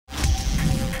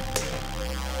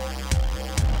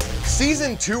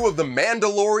Season 2 of The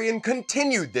Mandalorian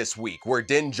continued this week, where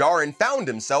Din Djarin found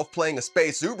himself playing a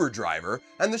space Uber driver,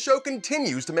 and the show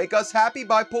continues to make us happy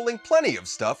by pulling plenty of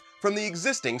stuff from the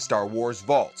existing Star Wars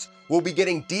vaults. We'll be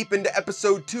getting deep into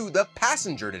Episode 2, The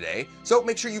Passenger, today, so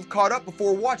make sure you've caught up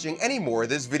before watching any more of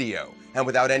this video. And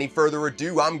without any further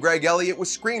ado, I'm Greg Elliott with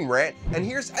Screen Rant, and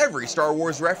here's every Star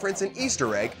Wars reference and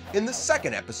Easter egg in the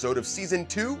second episode of Season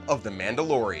 2 of The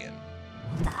Mandalorian.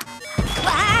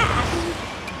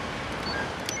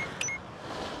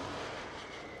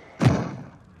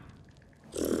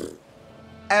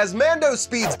 As Mando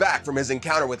speeds back from his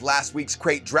encounter with last week's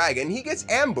Krayt Dragon, he gets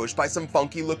ambushed by some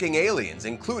funky-looking aliens,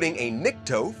 including a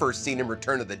Nikto, first seen in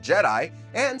Return of the Jedi,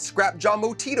 and Scrapjaw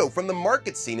Motito from the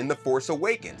market scene in The Force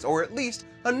Awakens, or at least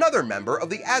another member of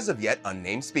the as-of-yet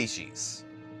unnamed species.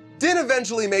 Din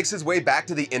eventually makes his way back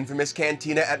to the infamous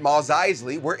cantina at Mos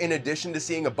Eisley, where in addition to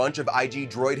seeing a bunch of IG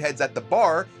droid heads at the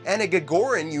bar, and a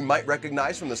Gagoran you might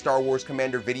recognize from the Star Wars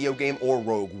Commander video game or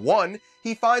Rogue One,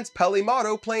 he finds Peli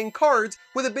Motto playing cards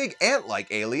with a big ant-like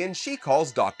alien she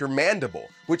calls Dr. Mandible,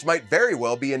 which might very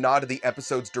well be a nod to the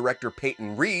episode's director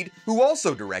Peyton Reed, who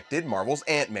also directed Marvel's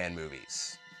Ant-Man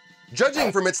movies.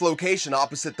 Judging from its location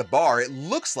opposite the bar, it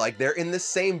looks like they're in the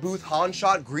same booth Han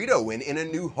shot Greedo in A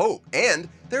New Hope, and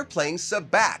they're playing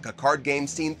Sabacc, a card game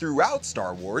seen throughout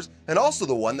Star Wars, and also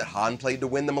the one that Han played to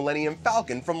win the Millennium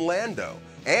Falcon from Lando.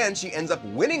 And she ends up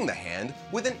winning the hand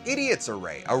with an Idiot's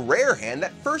Array, a rare hand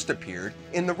that first appeared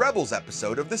in the Rebels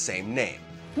episode of the same name.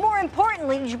 More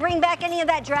importantly, did you bring back any of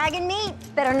that dragon meat?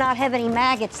 Better not have any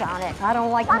maggots on it. I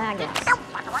don't like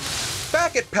maggots.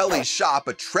 Back at Peli's shop,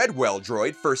 a Treadwell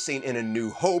droid, first seen in A New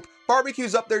Hope,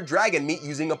 barbecues up their dragon meat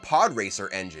using a pod racer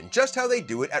engine, just how they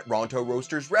do it at Ronto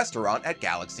Roaster's restaurant at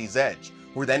Galaxy's Edge.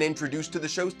 We're then introduced to the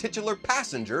show's titular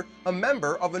passenger, a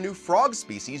member of a new frog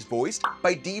species voiced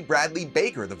by D. Bradley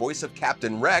Baker, the voice of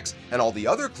Captain Rex and all the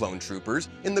other clone troopers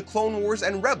in the Clone Wars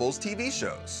and Rebels TV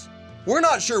shows. We're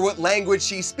not sure what language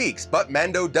she speaks, but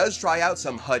Mando does try out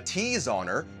some Huttese on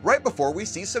her right before we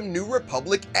see some New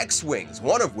Republic X-Wings,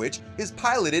 one of which is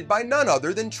piloted by none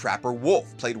other than Trapper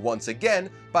Wolf, played once again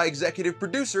by executive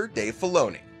producer Dave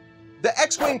Filoni. The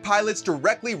X-Wing pilots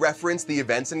directly reference the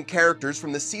events and characters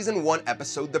from the Season 1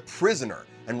 episode The Prisoner,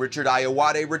 and Richard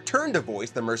Ayoade returned to voice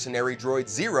the mercenary droid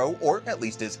Zero, or at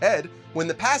least his head, when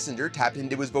the passenger tapped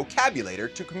into his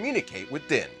vocabulator to communicate with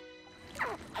Din.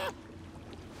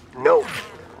 No.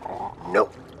 No.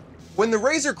 When the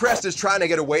Razor Crest is trying to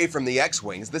get away from the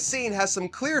X-Wings, the scene has some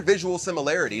clear visual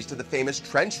similarities to the famous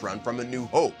trench run from A New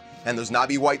Hope. And those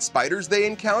knobby white spiders they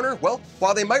encounter, well,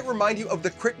 while they might remind you of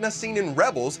the Krykna scene in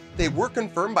Rebels, they were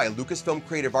confirmed by Lucasfilm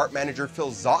creative art manager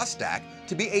Phil Szostak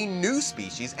to be a new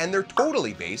species, and they're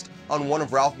totally based on one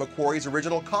of Ralph McQuarrie's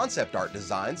original concept art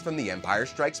designs from The Empire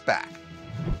Strikes Back.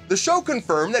 The show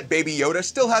confirmed that Baby Yoda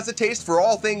still has a taste for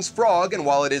all things frog, and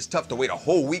while it is tough to wait a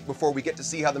whole week before we get to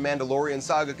see how the Mandalorian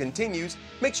saga continues,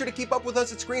 make sure to keep up with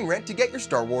us at Screen Rant to get your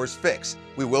Star Wars fix.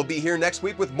 We will be here next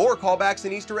week with more callbacks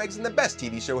and Easter eggs and the best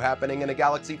TV show happening in a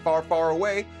galaxy far, far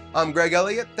away. I'm Greg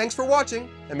Elliott, thanks for watching,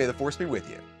 and may the Force be with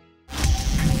you.